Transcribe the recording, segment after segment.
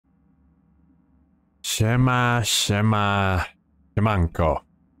Siemanko.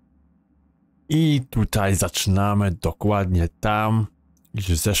 I tutaj zaczynamy dokładnie tam,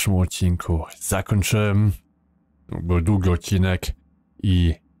 gdzie w zeszłym odcinku zakończyłem. Był długi odcinek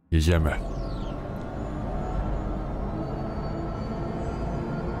i jedziemy.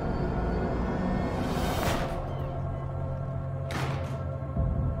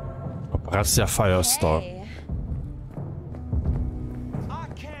 Operacja Firestorm.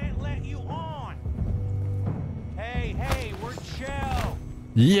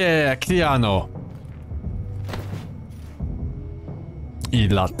 Yeah, Kriano! I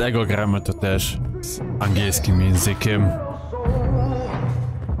dlatego gramy to też z angielskim językiem.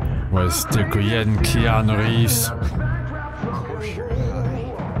 Bo jest tylko jeden Keanu Reeves.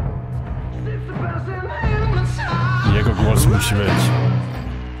 I jego głos musi być.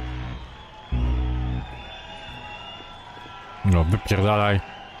 No, wypierdalaj.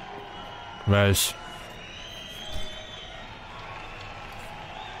 Weź.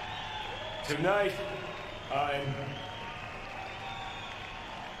 Tonight,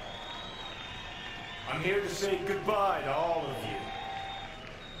 I'm here to say goodbye to all of you.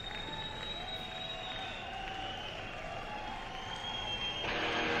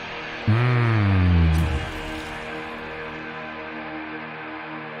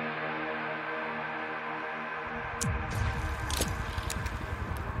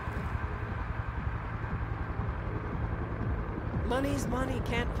 Money's money,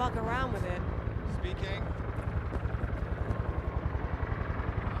 can't fuck around with it. Speaking.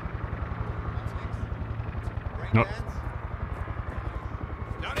 No.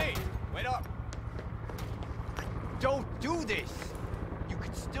 Johnny, wait up. Don't do this. You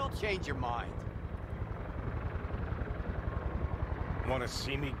can still change your mind. Want to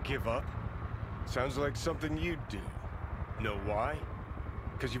see me give up? Sounds like something you'd do. Know why?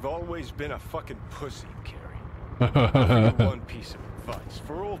 Because you've always been a fucking pussy, Carrie. One piece of advice,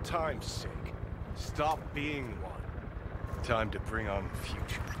 for old time's sake. Stop being one. Time to bring on the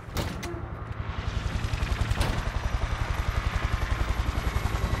future.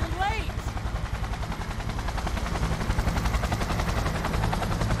 You're late!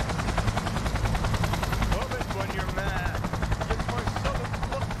 Love it when you're mad. Get my southern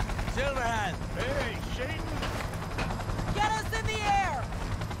look. Silverhand. Hey, Shane. Get us in the air!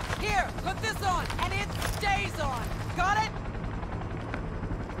 Here, put this on, and it stays on! Got it?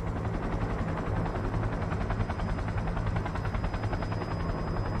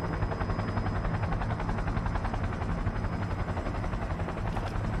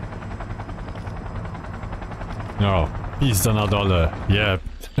 No, pizza na dole. Jeb.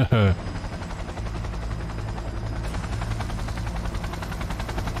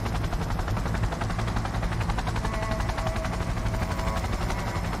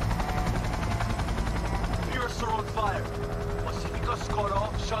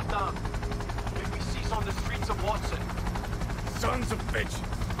 Sons of bitches.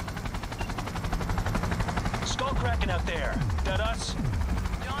 Skull cracking out there. That us?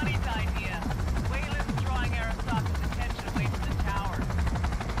 Johnny's idea. Wayland's drawing Aristotle's attention away from the tower.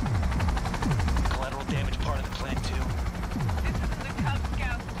 Collateral damage part of the plan too. This is the Cub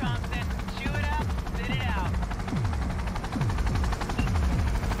Scouts, Thompson. Chew it up, spit it out.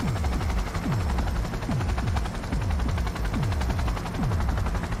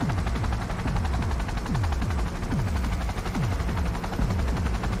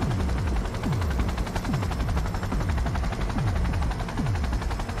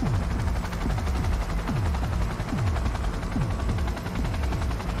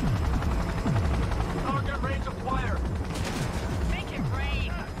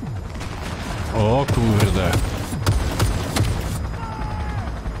 O kurde.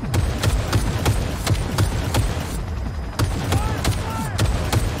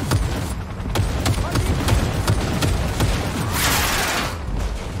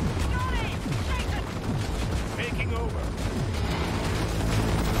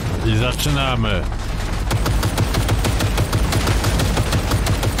 I zaczynamy.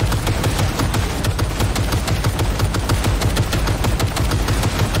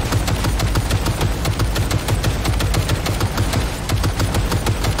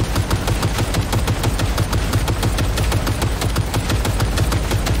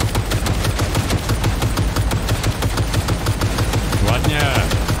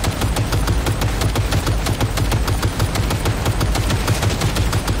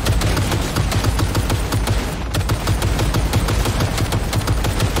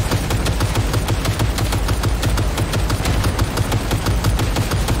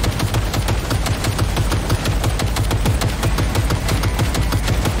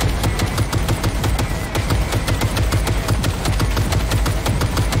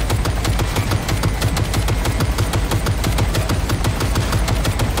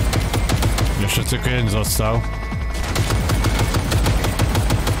 Jeden został.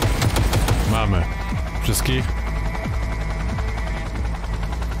 Mamy. Wszystkich?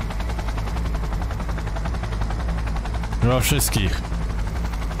 Chyba wszystkich.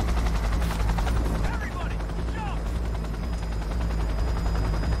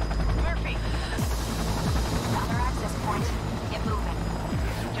 Murphy. Another access point. Get moving.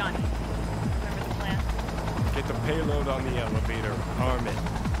 Johnny, remember the plan? Get the payload on the elevator, arm it,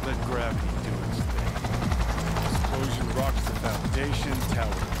 let gravity do its thing. Explosion rocks the foundation,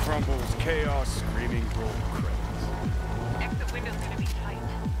 tower crumbles, chaos, screaming roll credits. Exit window's gonna be tight.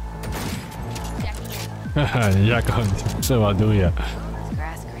 Haha, jak on przeładuje. Is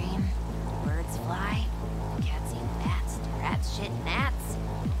grass green? Birds fly? Cats eat bats. Rats shit gnats.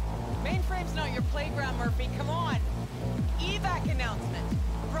 Mainframe's not your playground, Murphy. Come on. Evac announcement.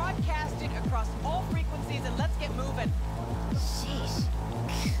 Broadcast it across all frequencies and let's get moving. Sheesh.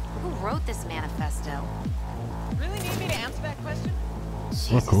 Who wrote this manifesto? Really need me to answer that question?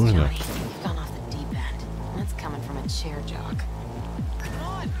 Jesus, kurde. Johnny, you've gone off the deep end. That's coming from a chair jock. Come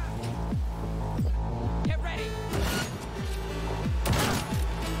on. Get ready.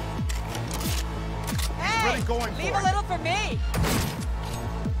 Hey, Really going leave for a it. little for me.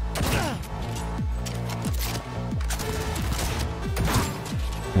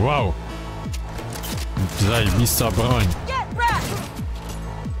 Wow. Zajebista broń. Get wrecked.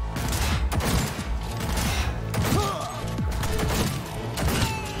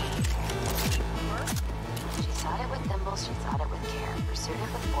 She sought it with thimbles, she sought it with care. Pursued it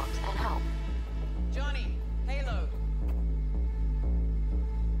with forks and hope. Johnny, payload.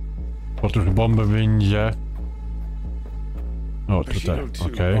 Otóż bombę będzie. O, tutaj, Bushido 2,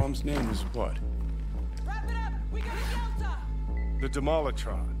 okej. Mom's name was what? Wrap it up. We got a Delta. The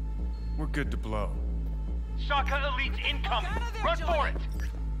Demolitron. We're good to blow. Shaka Elite's incoming. Out of there, Run for Johnny. it.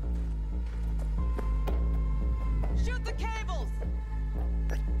 Shoot the cables.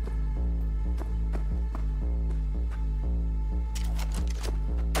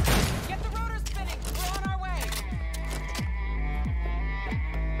 Get the rotor spinning. We're on our way.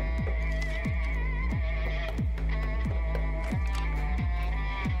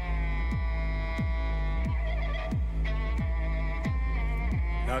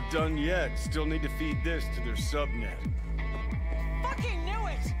 Not done yet. Still need to feed this to their subnet. Fucking knew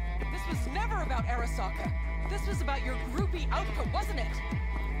it! This was never about Arasaka. This was about your groupie output, wasn't it?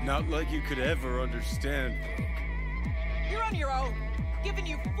 Not like you could ever understand, Rogue. You're on your own. Giving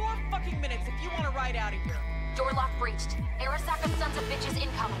you 4 fucking minutes if you want to ride out of here. Door lock breached. Arasaka sons of bitches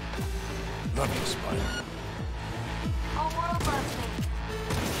incoming. Love you, Spider. Whole world loves me.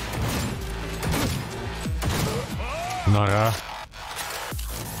 Nara.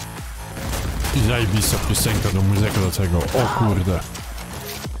 I zajebista piosenka do muzyki do tego. O kurde.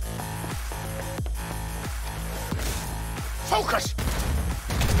 Focus!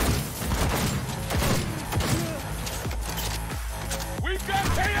 We've got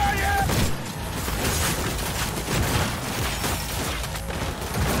KIA!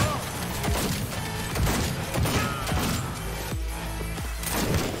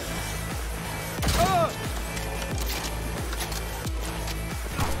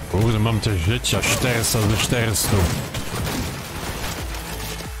 Kurde, mam też życia 400 ze 400.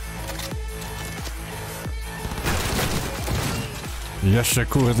 Jeszcze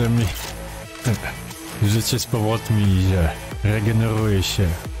kurde mi życie z powodmi idzie. Regeneruje się.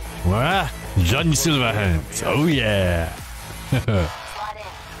 Ła? Johnny Silverhand. Oh yeah. Slot in.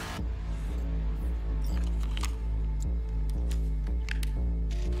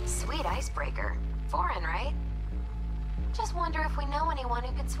 Sweet icebreaker. Foreign, right? Just wonder if we know anyone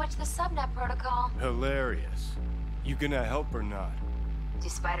who could switch the subnet protocol. Hilarious. You gonna help or not? Do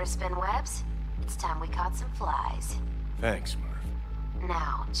spiders spin webs? It's time we caught some flies. Thanks, Murph.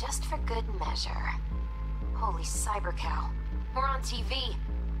 Now, just for good measure. Holy cyber cow. We're on TV.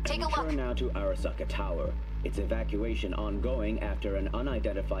 Take a look. Return now to Arasaka Tower. Its evacuation ongoing after an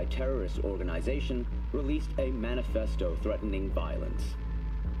unidentified terrorist organization released a manifesto threatening violence.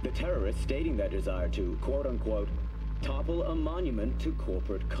 The terrorists stating their desire to, quote-unquote, topple a monument to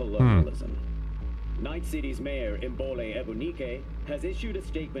corporate colonialism. Night City's mayor, Imbole Ebunike, has issued a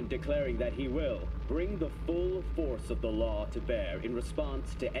statement declaring that he will bring the full force of the law to bear in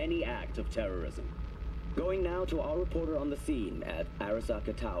response to any act of terrorism. Going now to our reporter on the scene at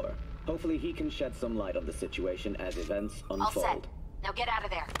Arasaka Tower. Hopefully he can shed some light on the situation as events All unfold. set. Now get out of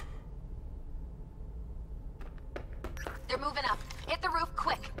there. They're moving up. Hit the roof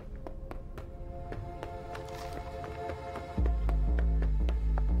quick.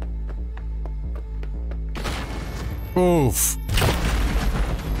 Uff.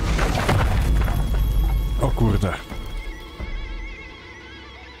 kurde.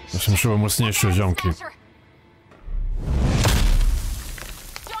 Jestem chyba mocniejszy, ziomki.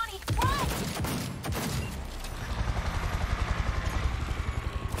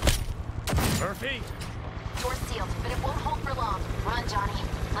 Murphy? Door's sealed, but it won't hold for long. Run, Johnny.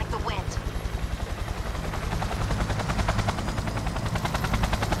 Like the wind.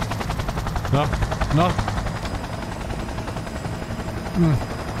 No, no.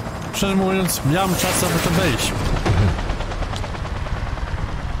 Szczerze mówiąc, miałem czas, aby to wejść.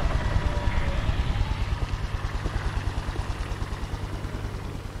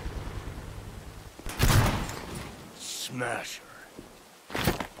 Smasher.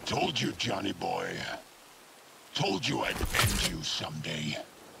 Told you, Johnny boy. Told you I'd end you someday.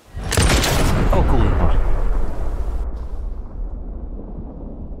 O kurwa.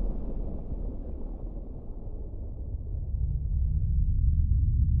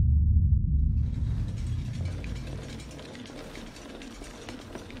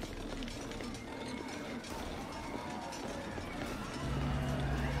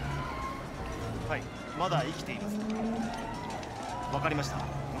 Right. まだ生きています。わかりました。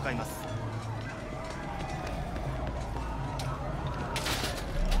向かいます。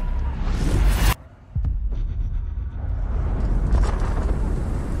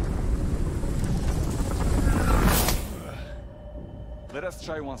Let us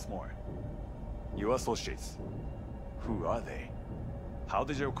try once more. Your associates. Who are they? How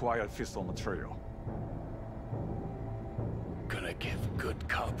did you acquire fissile material? Gonna give good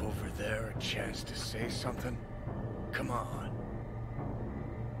cop over there a chance to say something? Come on.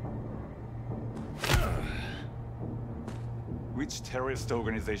 Which terrorist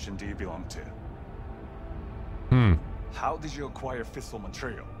organization do you belong to? How did you acquire fissile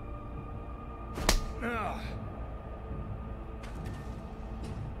material?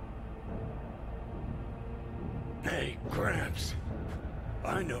 Hey, Gramps.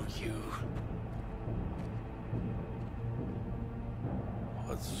 I know you.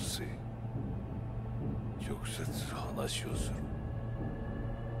 外せ。直接話をする。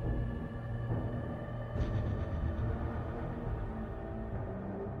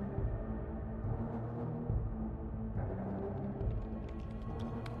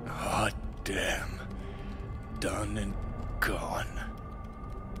Hot damn. Done and gone.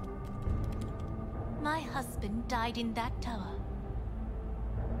 My husband died in that tower.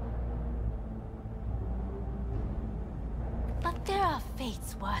 But there are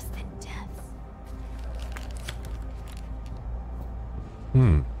fates worse than death.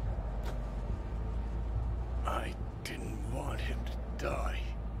 I didn't want him to die.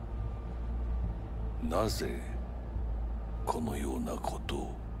 なぜこのようなこと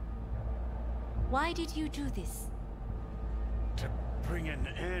を？ Why did you do this? To bring an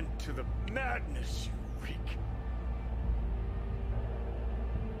end to the madness you wreak.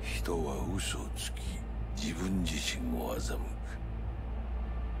 人は嘘をつき、自分自身を欺く。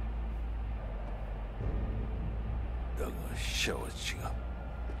だが死者は違う。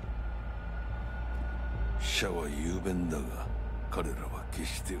死者は雄弁だが、彼らは決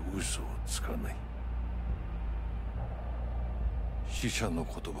して嘘をつかない。死者の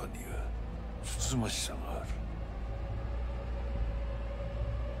言葉にはつつましさがある。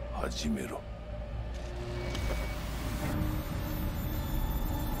始めろ。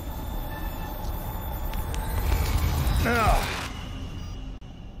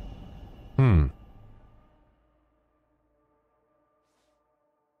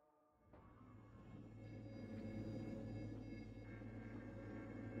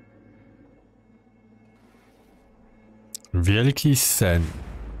Wielki sen.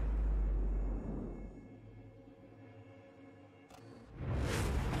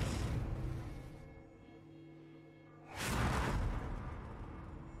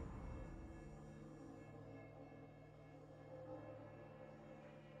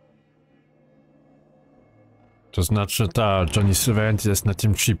 To znaczy ta Johnny Silverhand jest na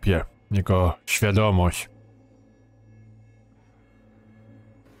tym chipie. Jego świadomość.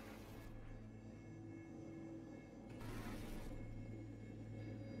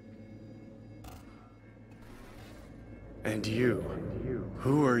 And you?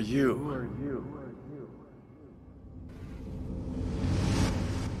 Who are you?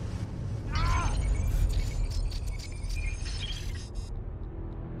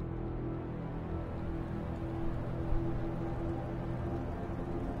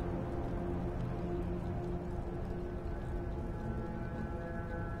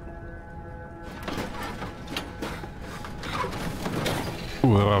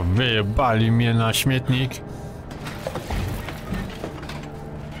 Kurwa, wyjebali mnie na śmietnik.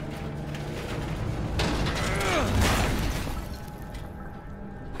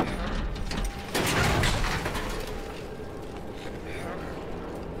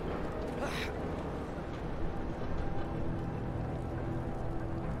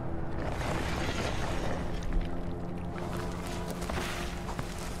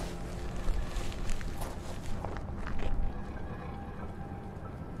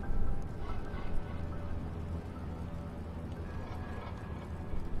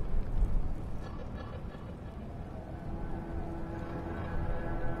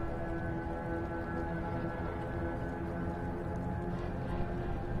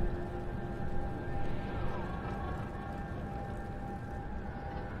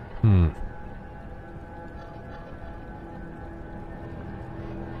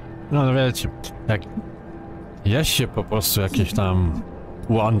 No wiecie, jak jest się po prostu jakieś tam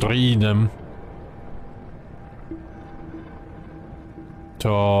androidem,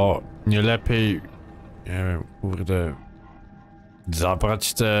 to nie lepiej, nie wiem, kurde,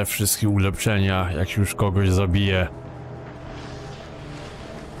 zabrać te wszystkie ulepszenia, jak już kogoś zabije.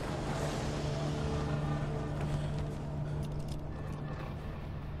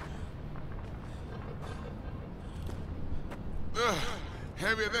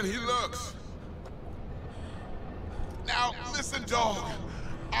 Heavier than he looks. Now, listen, dog.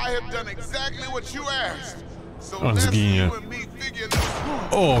 I have done exactly what you asked. So On let's zginie. you and me figure this.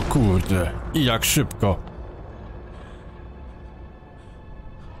 O kurde, i jak szybko.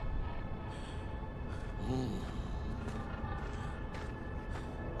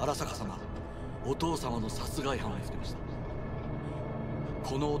 荒坂様、お父様の殺害犯を見つけました。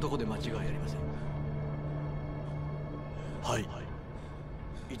この男で間違いありません。はい。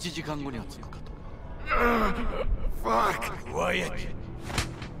1時間後には着くかと。Fuck. Quiet.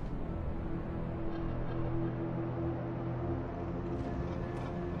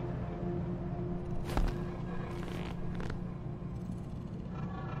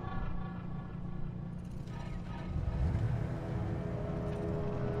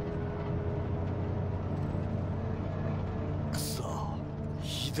 くそ、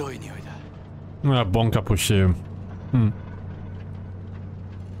ひどい匂いだ。No ja bąka puściłem.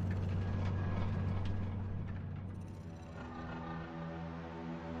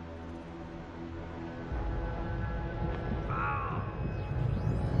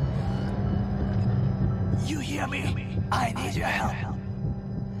 You hear me? I need your help.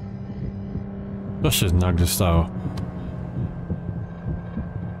 Co się nagle stało?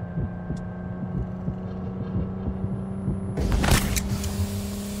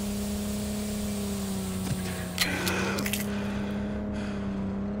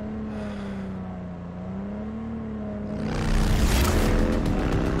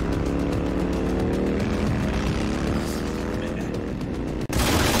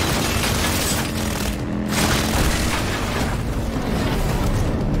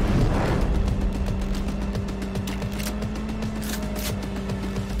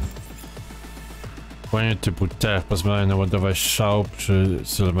 Płynie typu T pozwalają naładować szał przy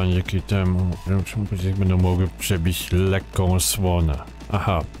celowaniu dzięki temu, że będą mogły przebić lekką osłonę.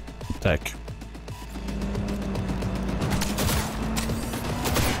 Aha, tak.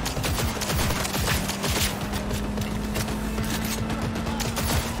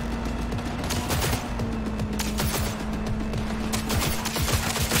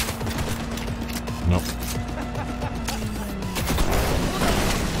 No.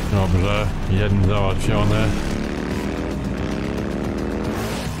 Dobrze, jeden załatwiony.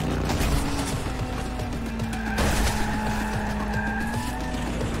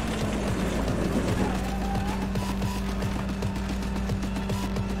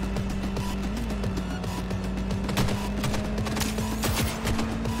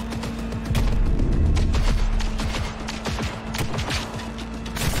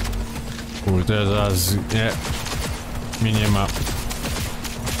 Kurde, zaraz... Nie. Mnie nie ma.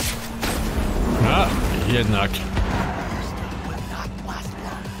 A, jednak.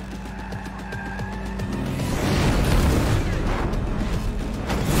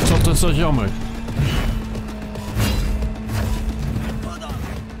 Co to za ziomek?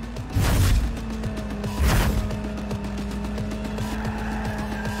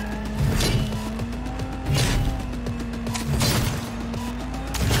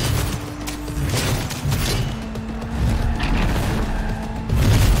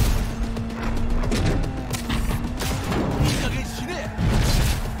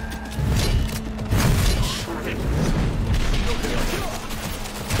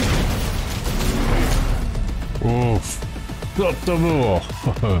 Uff, co to było?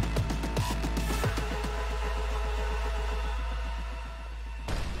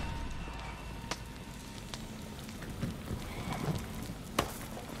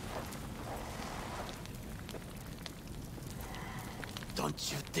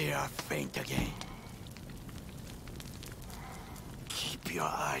 Don't you dare faint again. Keep your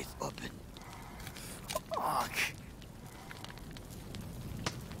eyes open. Fuck.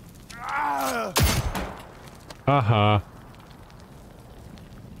 Aha.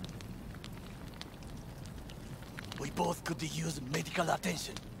 We both could use medical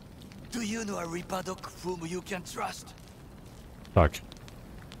attention. Do you know a Reaper doc whom you can trust? Tak.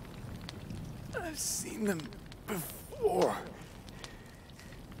 I've seen them before.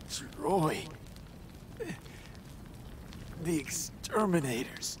 Troy. The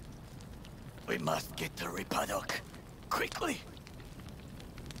exterminators. We must get to Ripadok. Quickly.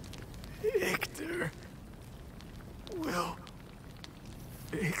 Victor will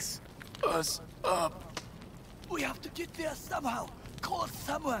fix us up. We have to get there somehow. Call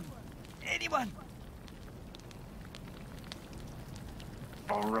someone. Anyone.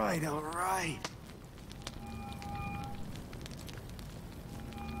 All right, all right.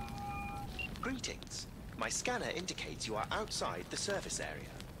 Greetings. My scanner indicates you are outside the service area.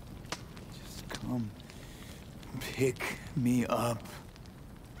 Just come pick me up.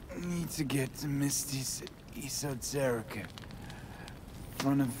 Need to get to Misty's esoterica.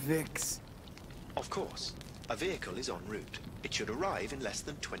 Front of Vic's. Of course. A vehicle is en route. It should arrive in less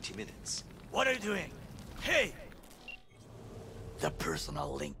than 20 minutes. What are you doing? Hey! The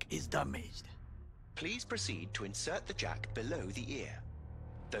personal link is damaged. Please proceed to insert the jack below the ear,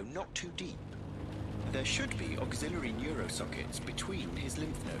 though not too deep. There should be auxiliary neurosockets between his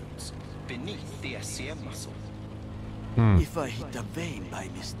lymph nodes, beneath the SCM muscle. If I hit a vein by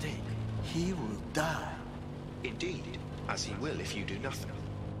mistake, he will die. Indeed, as he will if you do nothing.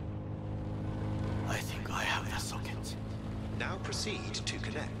 I think I have the socket. Now proceed to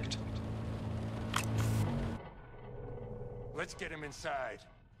connect. Let's get him inside.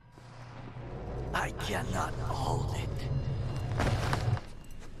 I cannot hold it.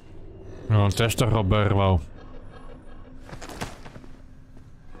 No, on też to oberwał.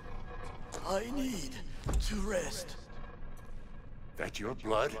 I need to rest. That your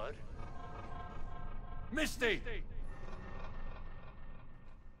blood? Misty!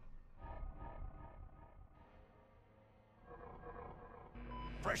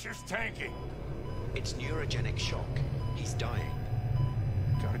 Pressure's tanking. It's neurogenic shock. He's dying.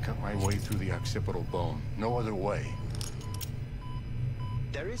 Gotta cut my way through the occipital bone. No other way.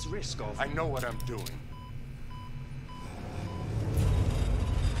 There is risk of... I know what I'm doing.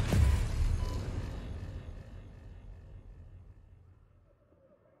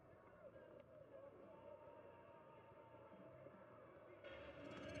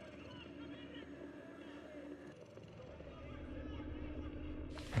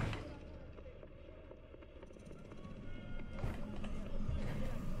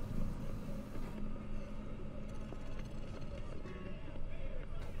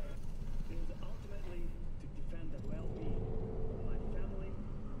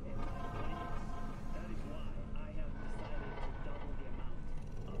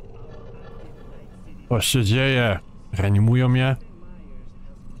 Co się dzieje? Reanimują mnie?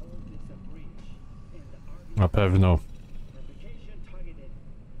 Na pewno.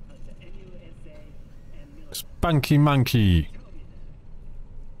 Spunky monkey.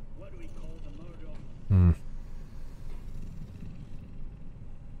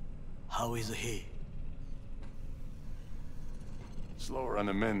 How is he? Slower on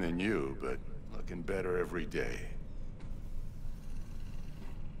the mend than you, but looking better every day.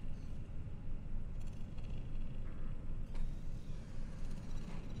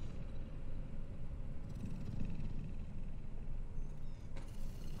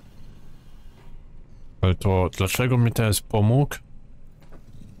 Ale to dlaczego mi teraz pomógł?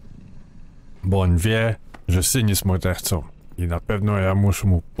 Bo on wie, że syn jest mordercą. I na pewno ja muszę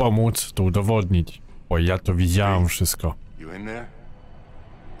mu pomóc to udowodnić. Bo ja to widziałem wszystko.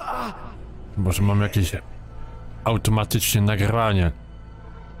 Może mam jakieś automatyczne nagrywanie.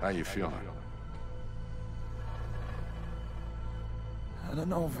 How you feeling? I don't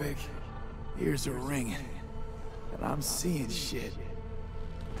know, Vic. Ears are ringing, and I'm seeing shit.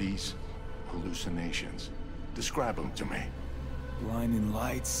 These hallucinations. Describe them to me. Blinding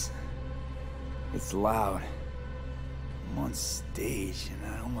lights. It's loud. I'm on stage,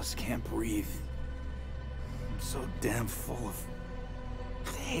 and I almost can't breathe. I'm so damn full of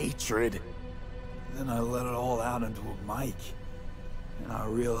hatred. Then I let it all out into a mic, and I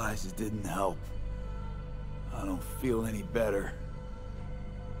realized it didn't help. I don't feel any better.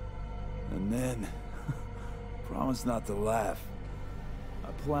 And then, promise not to laugh.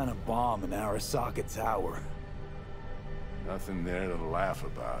 I plant a bomb in Arasaka Tower. Nothing there to laugh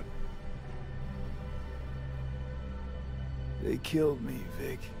about. They killed me,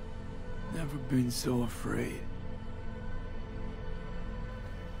 Vic. Never been so afraid.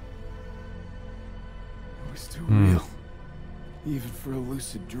 It was too real. Even for a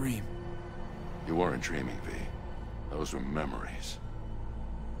lucid dream. You weren't dreaming, V. Those were memories.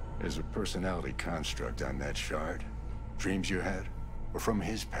 There's a personality construct on that shard. Dreams you had were from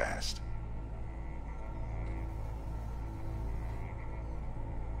his past.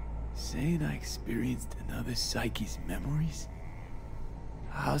 Saying I experienced another psyche's memories?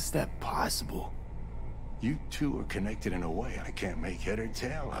 How's that possible? You two are connected in a way I can't make head or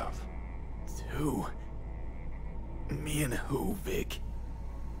tail of. Who? Me and who, Vic?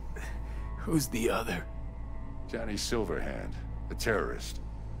 Who's the other? Johnny Silverhand, a terrorist.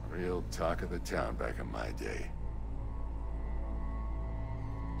 Real talk of the town back in my day.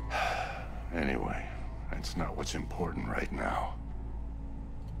 Anyway, that's not what's important right now.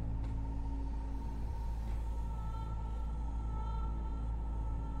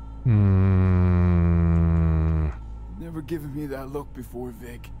 Never given me that look before,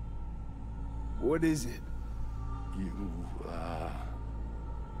 Vic. What is it? You,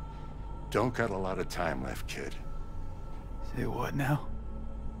 don't got a lot of time left, kid. Say what now?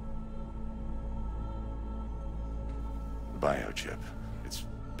 The biochip. It's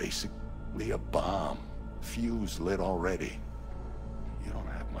basically a bomb. Fuse lit already. You don't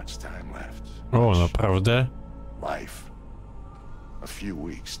have much time left. O, naprawdę? Life. A few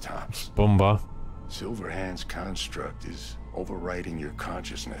weeks tops. Bomba. Silverhand's construct is overriding your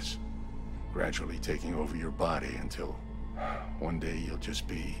consciousness, gradually taking over your body until one day you'll just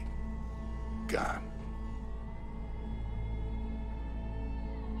be gone.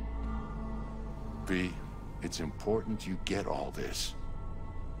 V, it's important you get all this.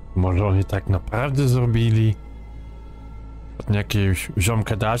 Może oni tak naprawdę zrobili? Jakiegoś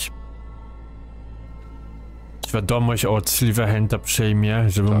ziomka dać? Świadomość od Silverhanda przejmie,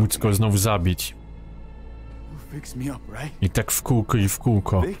 żeby móc go znowu zabić. Fix me up, right? I tak w kółko i w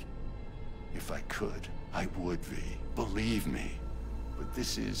kółko. If I could, I would, V. Believe me. But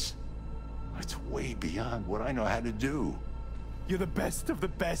this is... it's way beyond what I know how to do. You're the best of the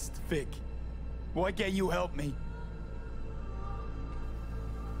best, Vic. Why can't you help me?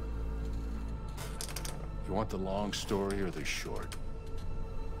 You want the long story or the short?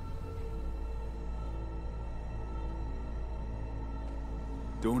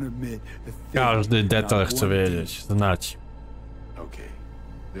 Don't admit the thing. Każdy detal chce wiedzieć, znać. Okay.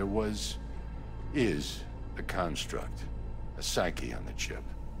 There is a construct, a psyche on the chip.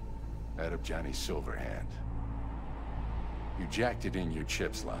 That of Johnny Silverhand. You jacked it in your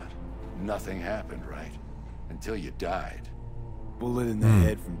chip slot. Nothing happened, right? Until you died. Bullet in the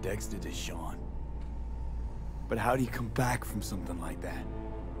head from Dexter to Sean. But how do you come back from something like that?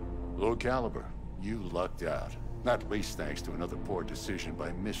 Low caliber. You lucked out. Not least thanks to another poor decision by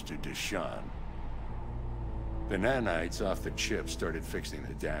Mr. Deshawn. The nanites off the chip started fixing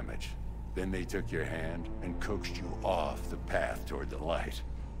the damage. Then they took your hand and coaxed you off the path toward the light.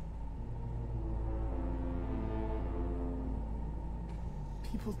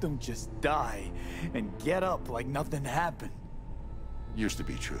 People don't just die and get up like nothing happened. Used to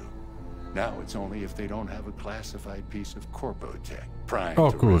be true. Now it's only if they don't have a classified piece of corpo tech primed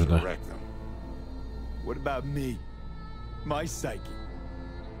to resurrect them. What about me? My psyche?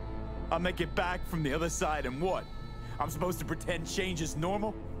 I'll make it back from the other side and what? I'm supposed to pretend change is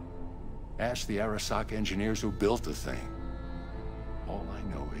normal? Ask the Arasaka engineers who built the thing. All I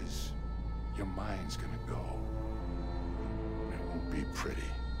know is your mind's gonna go. And it won't be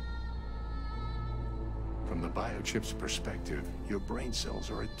pretty. From the biochip's perspective, your brain cells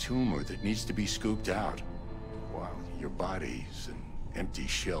are a tumor that needs to be scooped out, while your body's an empty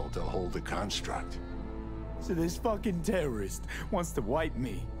shell to hold the construct. So this fucking terrorist wants to wipe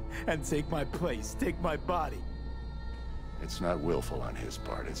me and take my place, take my body. It's not willful on his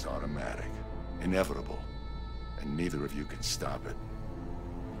part, it's automatic. Inevitable. And neither of you can stop it.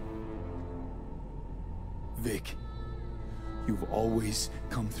 Vic, you've always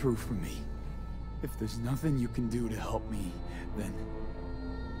come through for me. If there's nothing you can do to help me, then...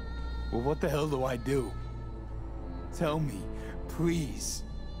 well, what the hell do I do? Tell me, please.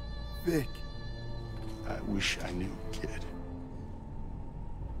 Vic. I wish I knew, kid.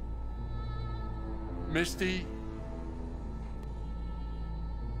 Misty?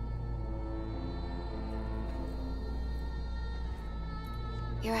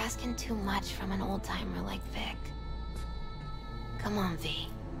 You're asking too much from an old-timer like Vic. Come on, V.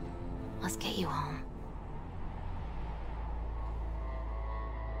 Let's get you home.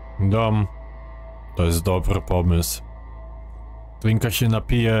 Dom. To jest dobry pomysł. Drinka się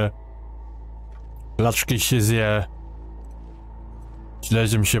napije. Laczki się zje.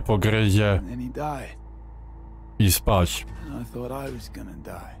 Śledziem się pogryzie. I spać. I thought I was gonna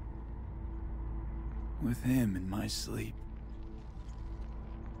die. With him in my sleep.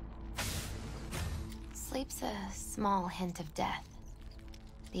 Sleep's a small hint of death.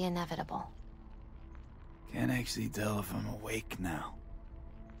 The inevitable. Can't actually tell if I'm awake now.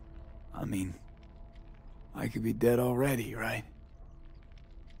 I mean, I could be dead already, right?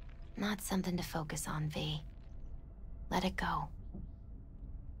 Not something to focus on, V. Let it go.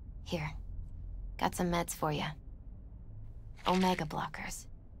 Here. Got some meds for you. Omega blockers.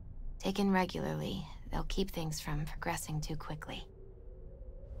 Taken regularly, they'll keep things from progressing too quickly.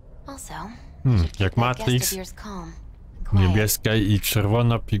 Also, jak Matrix. yours calm. Niebieska i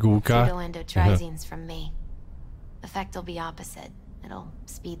czerwona pigułka. Pseudoendotrizines from me. Effect will be opposite. It'll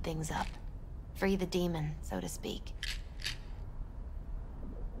speed things up. Free the demon, so to speak.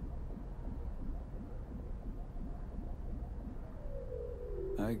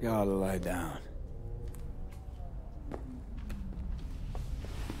 I gotta lie down.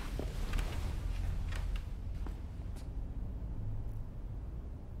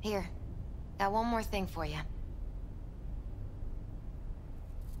 Here, got one more thing for you.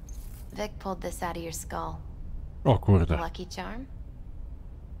 Vic pulled this out of your skull. O kurde. Lucky charm?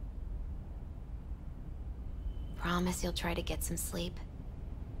 Promise you'll try to get some sleep?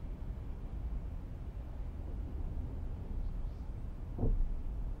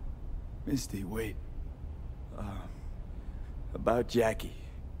 Misty, wait. About Jackie.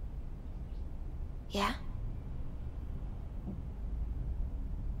 Yeah?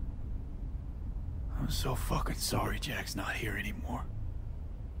 I'm so fucking sorry Jack's not here anymore.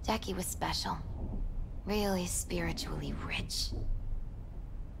 Jackie was special. Really spiritually rich.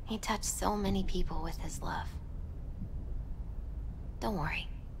 He touched so many people with his love. Don't worry.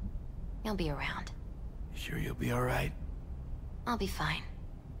 He'll be around. You sure you'll be alright? I'll be fine.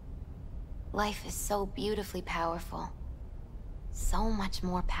 Life is so beautifully powerful. So much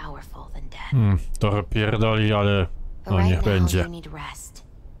more powerful than death. Trochę pierdoli, ale But no right niech now, będzie. you need rest.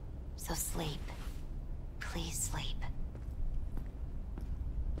 So sleep. Please sleep.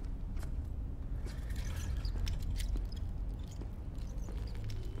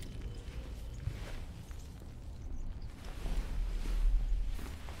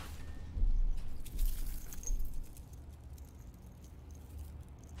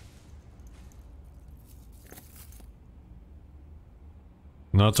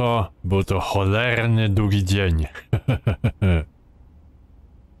 No to był to cholerny długi dzień.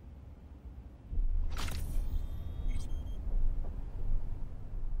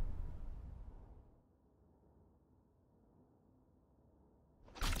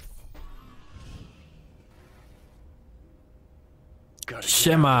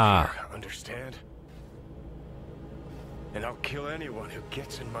 Siema! Understand? And I'll kill anyone who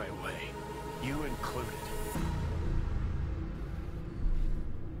gets in my way, you included.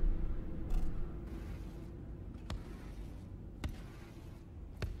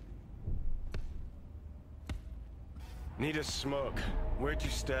 Need a smoke. Where'd you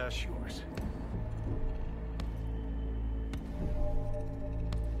stash yours?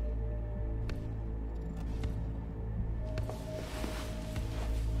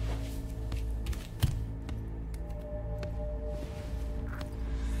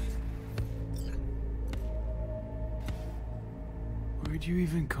 Where'd you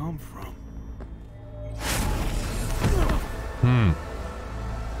even come from?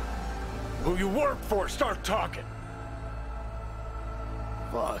 Who you work for? Start talking.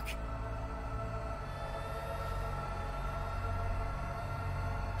 Fuck.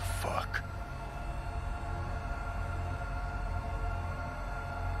 Fuck.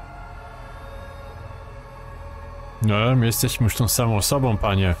 No, my jesteśmy już tą samą osobą,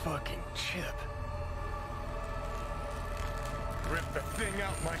 panie. Fucking chip. Rip the thing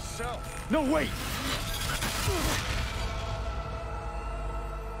out myself. No, wait!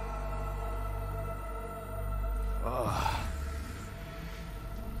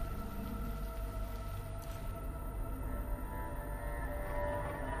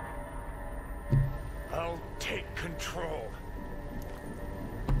 I'll take control.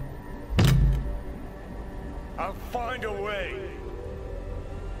 I'll find a way.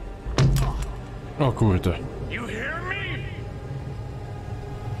 O kurde. You hear me?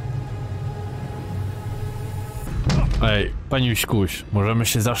 Ej, paniuśkuś, możemy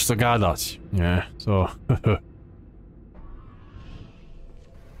się zawsze gadać. Nie, co?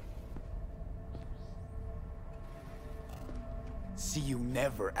 See you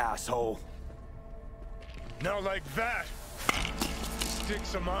never, asshole. Now like that. Stick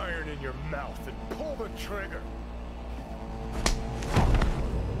some iron in your mouth and pull the trigger.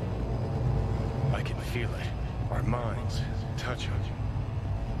 I can feel it. Our minds touching.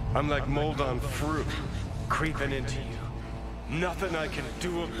 I'm like mold on fruit, creeping into you. Nothing I can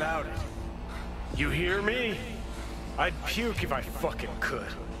do about it. You hear me? I'd puke if I fucking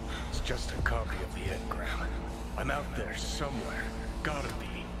could. It's just a copy of the engram. I'm out there somewhere. Gotta be.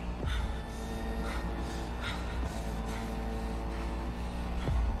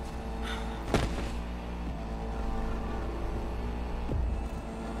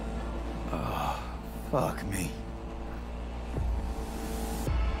 Fuck me.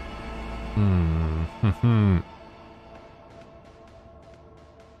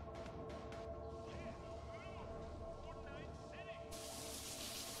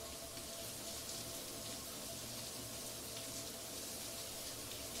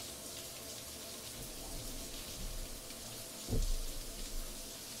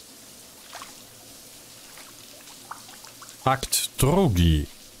 Akt drugi.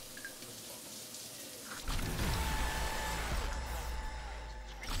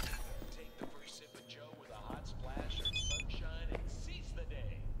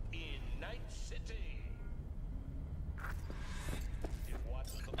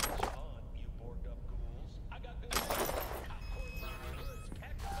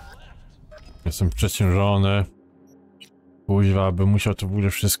 Jestem przeciążony. Kuźwa, bym musiał to w ogóle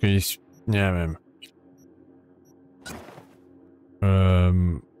wszystko iść, nie wiem.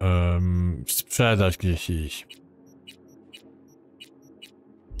 Sprzedać gdzieś iść.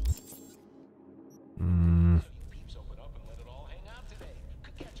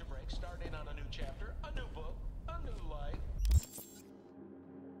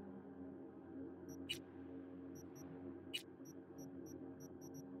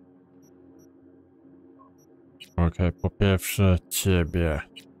 Okej, po pierwsze ciebie.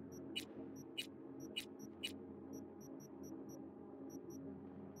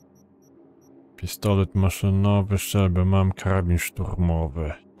 Pistolet maszynowy, strzelbę mam, karabin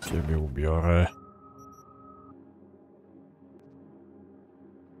szturmowy. Ciebie ubiorę.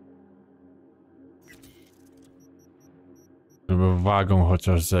 Żeby wagą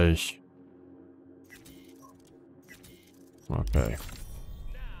chociaż zejść. Okej.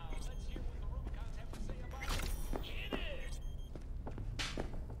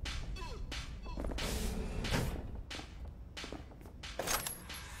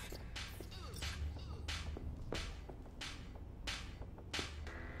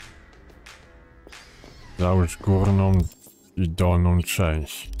 Załóż górną i dolną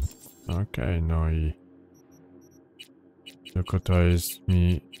część. Okej, no i... Tylko to jest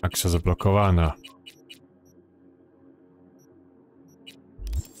mi akcja zablokowana.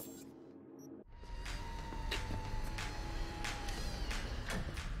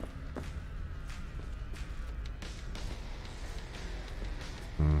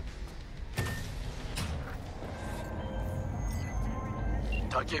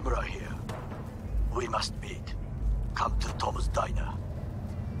 Takemura here. We must meet. Come to Tom's diner.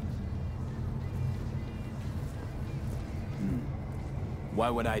 Why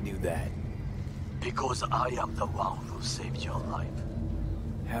would I do that? Because I am the one who saved your life.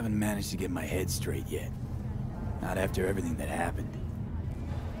 Haven't managed to get my head straight yet. Not after everything that happened.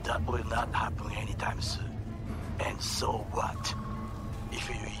 That will not happen anytime soon. And so what? If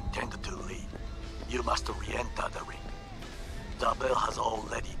you intend to leave, you must re-enter the ring. The bell has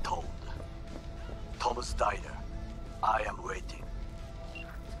already tolled. Tom's diner. I am waiting.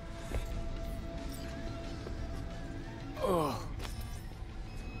 Oh.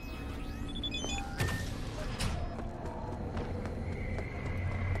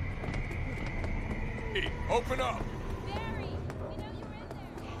 Hey, open up! Barry, we know you're in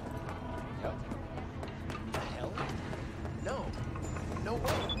there. The hell? No. No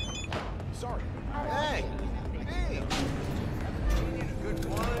way. Sorry. Hey! Hey! You need a good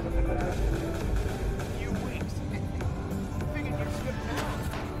one. You weeks. Figured you'd skip town.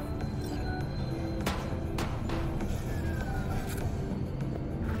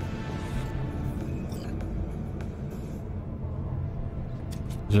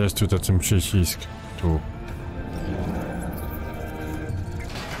 Gdzie jest tutaj ten przycisk? Tu.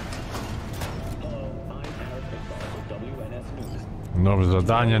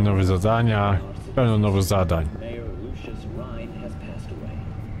 Nowe zadania, pełno nowych zadań.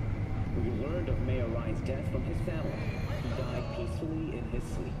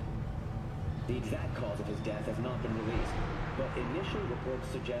 The exact cause of his death has not been released, but initial reports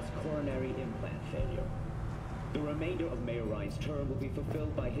suggest coronary implant failure. The remainder of Mayor Ryan's term will be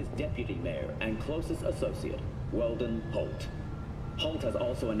fulfilled by his deputy mayor and closest associate, Weldon Holt. Holt has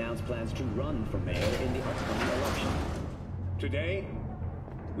also announced plans to run for mayor in the upcoming election. Today,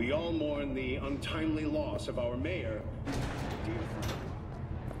 we all mourn the untimely loss of our mayor.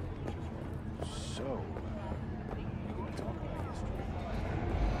 So,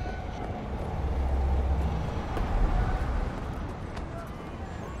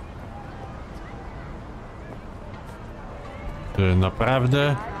 Ty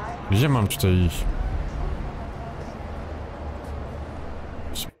naprawdę? Gdzie mam tutaj iść?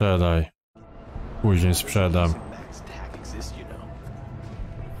 Sprzedaj. Później sprzedam.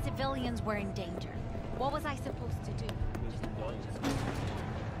 Civilians were in danger. What was I supposed to do?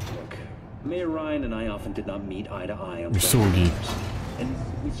 Look, Mayor Ryan and I often did not meet eye to eye on Usługi. and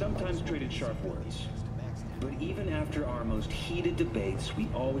we sometimes traded sharp words. But even after our most heated debates, we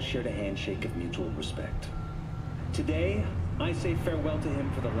always shared a handshake of mutual respect. Today, I say farewell to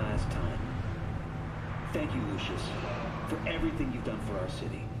him for the last time. Thank you, Lucius, for everything you've done for our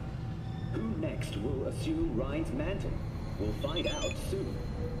city. Who next will assume Ryan's mantle? We'll find out soon.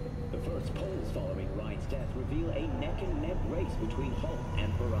 The first polls following Ryan's death reveal a neck-and-neck race between Hulk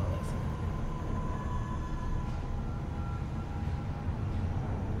and Perales.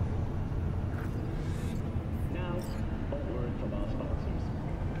 Now, a word from our sponsors.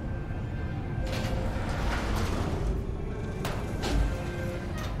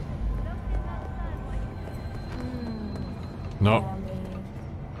 No.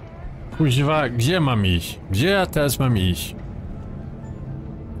 Kuźwa, gdzie mam iść? Gdzie ja teraz mam iść?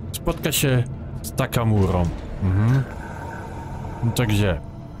 Spotka się z Takamurą. Mhm. No to gdzie?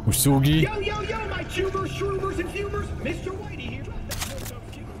 Usługi?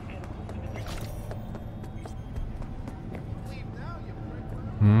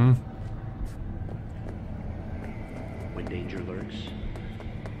 Hmm.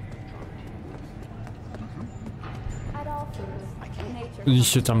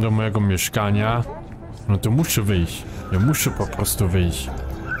 Idziecie tam do mojego mieszkania. No to muszę wyjść. Ja muszę po prostu wyjść.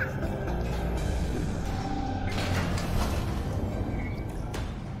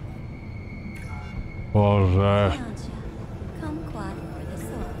 Boże.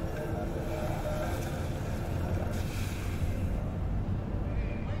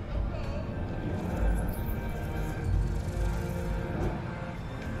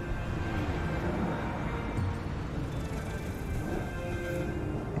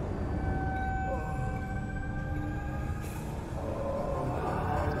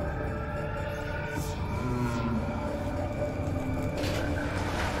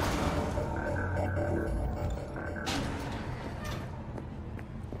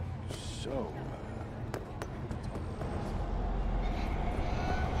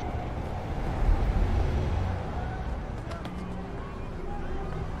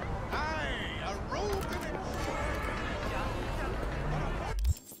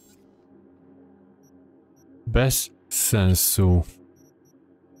 Bez sensu.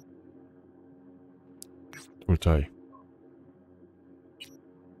 Tutaj.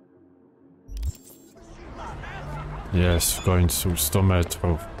 Jest w końcu 100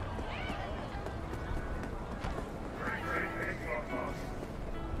 metrów.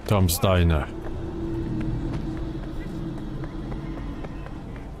 Tom's Diner.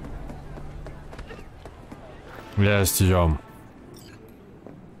 Jest ziom.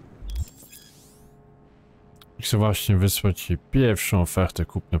 Chcę właśnie wysłać Ci pierwszą ofertę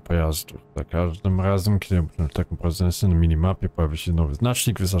kupna pojazdu. Za każdym razem, kiedy na taką prezentację na minimapie pojawi się nowy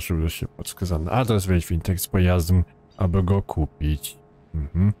znacznik, wystarczy się podskazany adres, wejść w interes z pojazdem, aby go kupić.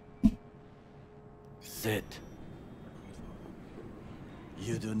 Mhm. Sit.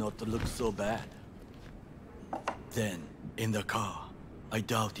 You do not look so bad. Then, in the car, I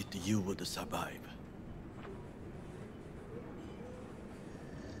doubted you would survive.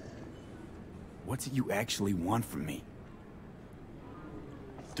 What's it you actually want from me?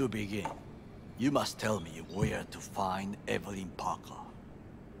 To begin, you must tell me where to find Evelyn Parker.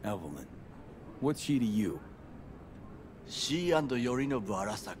 Evelyn? What's she to you? She and Yorinobu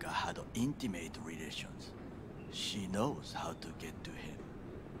Arasaka had intimate relations. She knows how to get to him.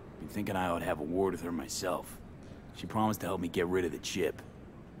 Been thinking I ought to have a word with her myself. She promised to help me get rid of the chip.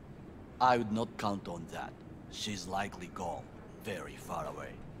 I would not count on that. She's likely gone, very far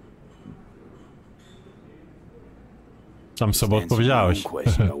away. Sam sobie odpowiedziałeś.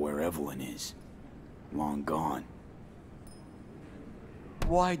 Question about where Evelyn is. Long gone.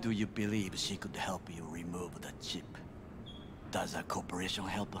 Why do you believe she could help you remove the chip? Does a corporation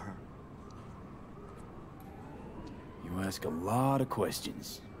help her? You ask a lot of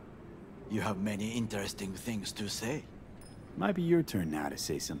questions. You have many interesting things to say. Might be your turn now to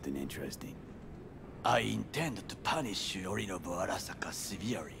say something interesting. I intend to punish Yorinobu Arasaka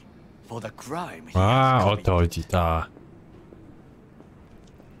severely for the crime he has O to chodzi, ta.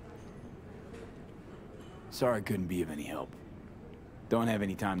 Sorry I couldn't be of any help. Don't have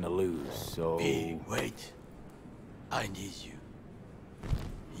any time to lose, so... Hey, wait. I need you.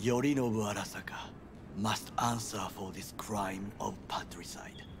 Yorinobu Arasaka must answer for this crime of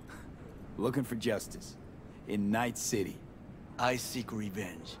patricide. Looking for justice. In Night City. I seek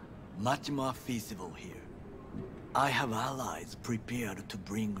revenge. Much more feasible here. I have allies prepared to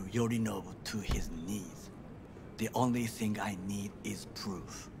bring Yorinobu to his knees. The only thing I need is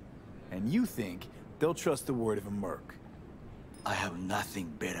proof. And you think they'll trust the word of a merc? I have nothing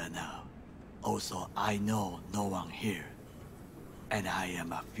better now. Also, I know no one here. And I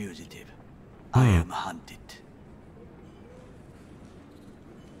am a fugitive. I am hunted.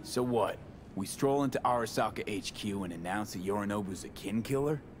 So what? We stroll into Arasaka HQ and announce that Yorinobu's a kin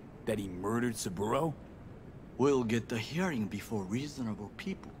killer? That he murdered Saburo? We'll get the hearing before reasonable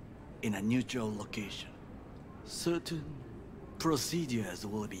people in a neutral location. Certain procedures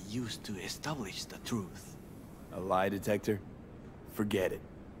will be used to establish the truth. A lie detector? Forget it.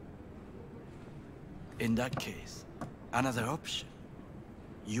 In that case, another option.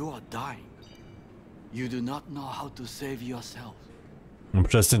 You are dying. You do not know how to save yourself.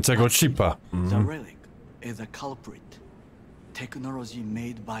 Przez tego chipa. The relic is a culprit. Technology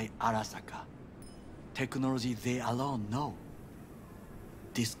made by Arasaka. Technology they alone know.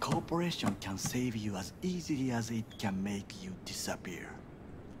 This corporation can save you as easily as it can make you disappear.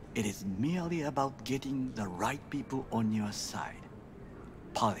 It is merely about getting the right people on your side.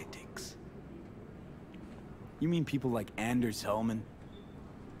 Politics. You mean people like Anders Hellman?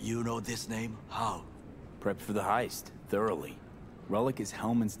 You know this name? How? Prepped for the heist, thoroughly. Relic is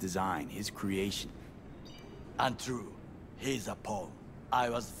Hellman's design, his creation. Untrue. He's a pawn. I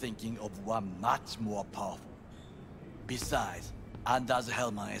was thinking of one much more powerful. Besides, Anders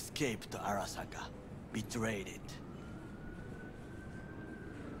Hellman escaped to Arasaka. Betrayed it.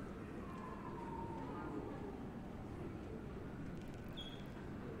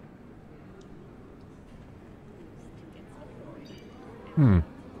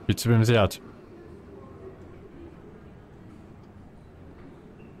 Pizzę bym zjadł.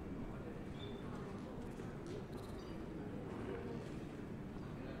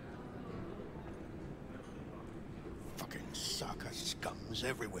 Fucking Saka scums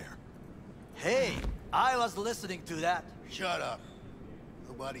everywhere. Hey, I was listening to that. Shut up.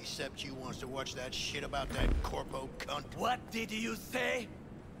 Nobody except you wants to watch that shit about that corpo cunt. What did you say?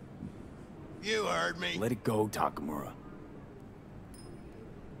 You heard me. Let it go, Takamura.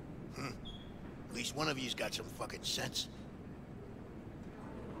 At least one of you's got some fucking sense.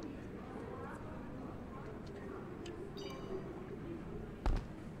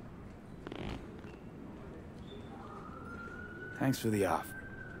 Thanks for the offer.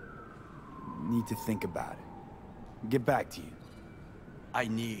 Need to think about it. Get back to you. I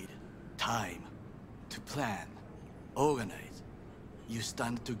need time to plan, organize. You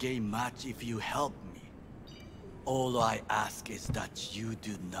stand to gain much if you help me. All I ask is that you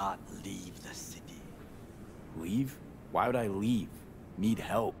do not leave the city. Leave? Why would I leave? Need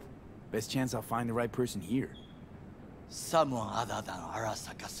help. Best chance I'll find the right person here. Someone other than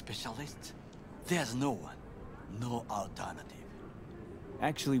Arasaka specialist? There's no one. No alternative.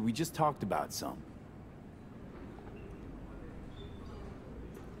 Actually, we just talked about some.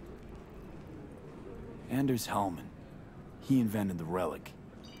 Anders Hellman. He invented the relic.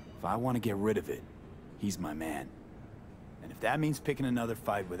 If I want to get rid of it, he's my man. And if that means picking another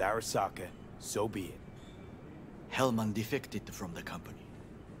fight with Arasaka, so be it. Hellman defected from the company.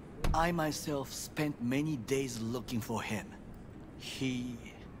 I myself spent many days looking for him. He...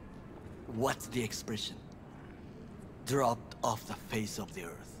 what's the expression? Dropped off the face of the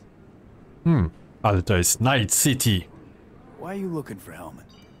earth. Ale to jest Night City. Why are you looking for Hellman?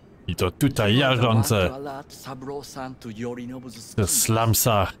 I to tutaj jarzące. W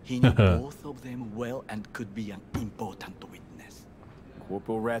slumsach. He knew both of them well and could be an important witness.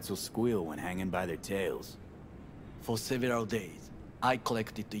 Corporal rats will squeal when hanging by their tails. For several days, I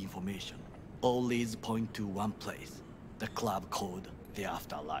collected the information. All leads point to one place, the club called the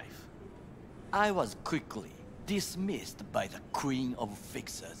Afterlife. I was quickly dismissed by the queen of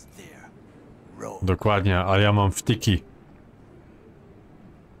fixers there, Rose. Dokładnie, ale ja mam wtyki.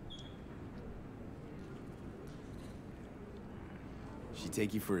 She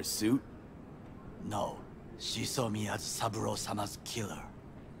take you for a suit? No, she saw me as Saburo-sama's killer.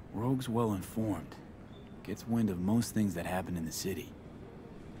 Rogue's well informed. Gets wind of most things that happen in the city.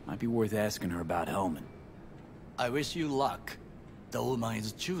 Might be worth asking her about Hellman. I wish you luck. The woman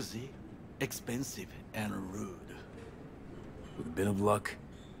is choosy, expensive, and rude. With a bit of luck,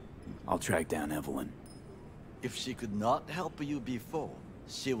 I'll track down Evelyn. If she could not help you before,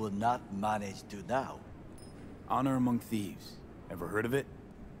 she will not manage to now. Honor among thieves. Ever heard of it?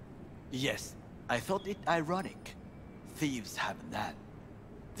 Yes, I thought it ironic. Thieves have none.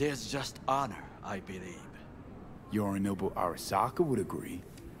 There's just honor, I believe. Yorinobu Arasaka would agree,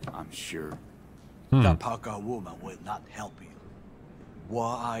 I'm sure. The Parker woman will not help you. Were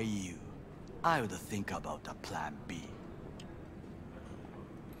I you, I would think about a plan B.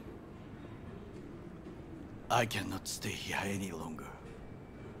 I cannot stay here any longer.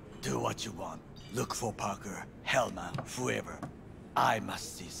 Do what you want. Look for Parker, Hellman, whoever. I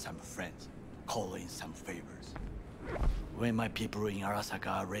must see some friends. call in some favors. When my people in Arasaka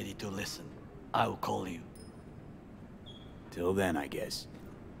are ready to listen, I will call you. Till then, I guess.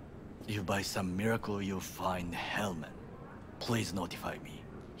 If by some miracle you find Hellman, please notify me.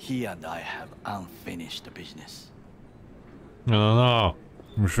 He and I have unfinished business. No.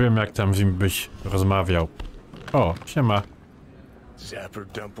 Już wiem, jak tam z nim byś rozmawiał. O, siema. Zapper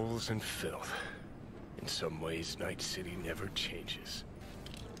dumples and filth. In some ways, Night City never changes.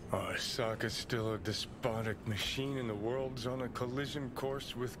 Arasaka's still a despotic machine and the world's on a collision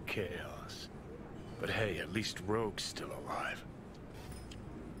course with chaos. But hey, at least Rogue's still alive.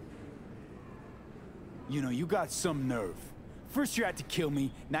 You know, you got some nerve. First you had to kill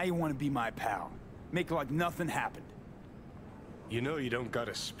me, now you want to be my pal. Make it like nothing happened. You know you don't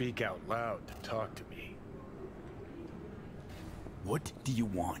gotta speak out loud to talk to me. What do you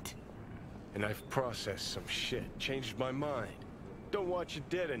want? And I've processed some shit, changed my mind. Don't want you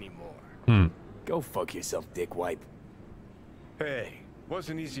dead anymore. Go fuck yourself, dickwipe. Hey,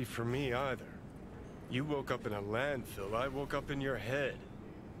 wasn't easy for me either. You woke up in a landfill, I woke up in your head.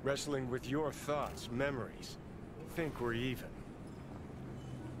 Wrestling with your thoughts, memories. Think we're even.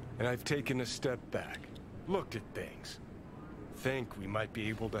 And I've taken a step back, looked at things. Think we might be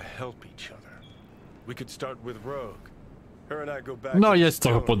able to help each other. We could start with Rogue. Her and I go back. No, jest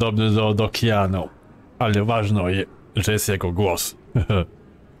trochę podobny do Keanu. Ale ważne, że jest jego głos.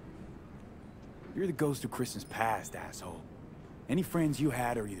 You're the ghost of Christmas past, asshole. Any friends you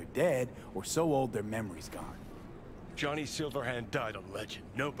had are either dead or so old their memory's gone. Johnny Silverhand died a legend.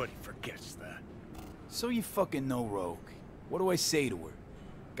 Nobody forgets that. So you fucking know Rogue. What do I say to her?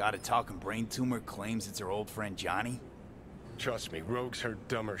 Got a talking brain tumor claims it's her old friend Johnny? Trust me, Rogue's heard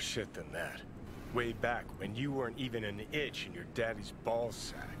dumber shit than that. Way back when you weren't even an itch in your daddy's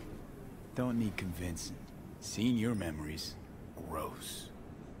ballsack. Don't need convincing. Seeing your memories, gross.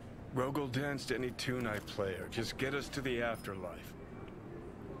 Rogue will dance to any tune I play or just get us to the afterlife.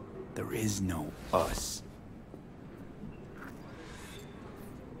 There is no us.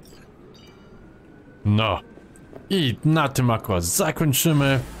 No. I na tym akurat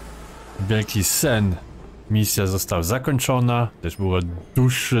zakończymy. Wielki sen. Misja została zakończona. Też był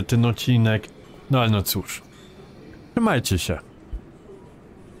dłuższy ten odcinek. No ale no cóż. Trzymajcie się.